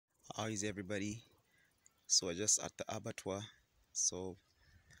How is everybody? So we're just at the abattoir. So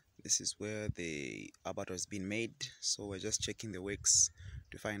this is where the abattoir has been made. So we're just checking the works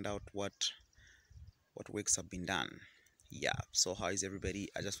to find out what works have been done. Yeah, so how is everybody?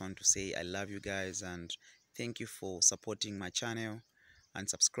 I just want to say I love you guys and thank you for supporting my channel and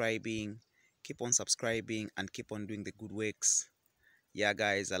subscribing. Keep on subscribing and keep on doing the good works. Yeah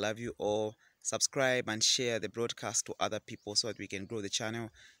guys, I love you all. Subscribe and share the broadcast to other people so that we can grow the channel.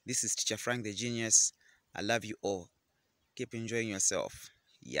 This is Teacher Frank the Genius. I love you all. Keep enjoying yourself.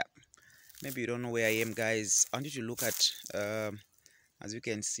 Yeah, maybe you don't know where I am, guys. I want you to look at as you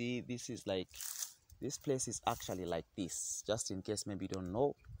can see, this place is actually like this. Just in case maybe you don't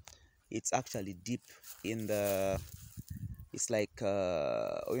know, it's actually deep in the, it's like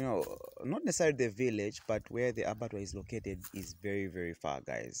not necessarily the village, but where the abattoir is located is very far,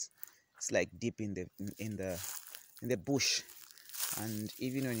 guys. It's like deep in the bush. And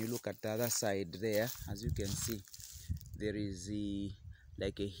even when you look at the other side there, as you can see, there is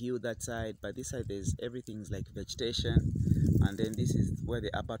like a hill that side, but this side there's everything's like vegetation. And then this is where the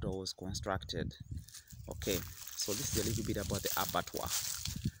abattoir was constructed. Okay, so this is a little bit about the abattoir.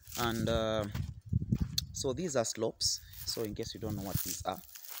 And so these are slopes. So in case you don't know what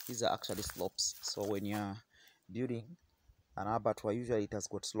these are actually slopes. So when you're building an abattoir, usually it has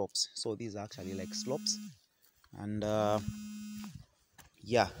got slopes. So these are actually like slopes. And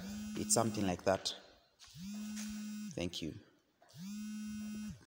yeah, it's something like that. Thank you.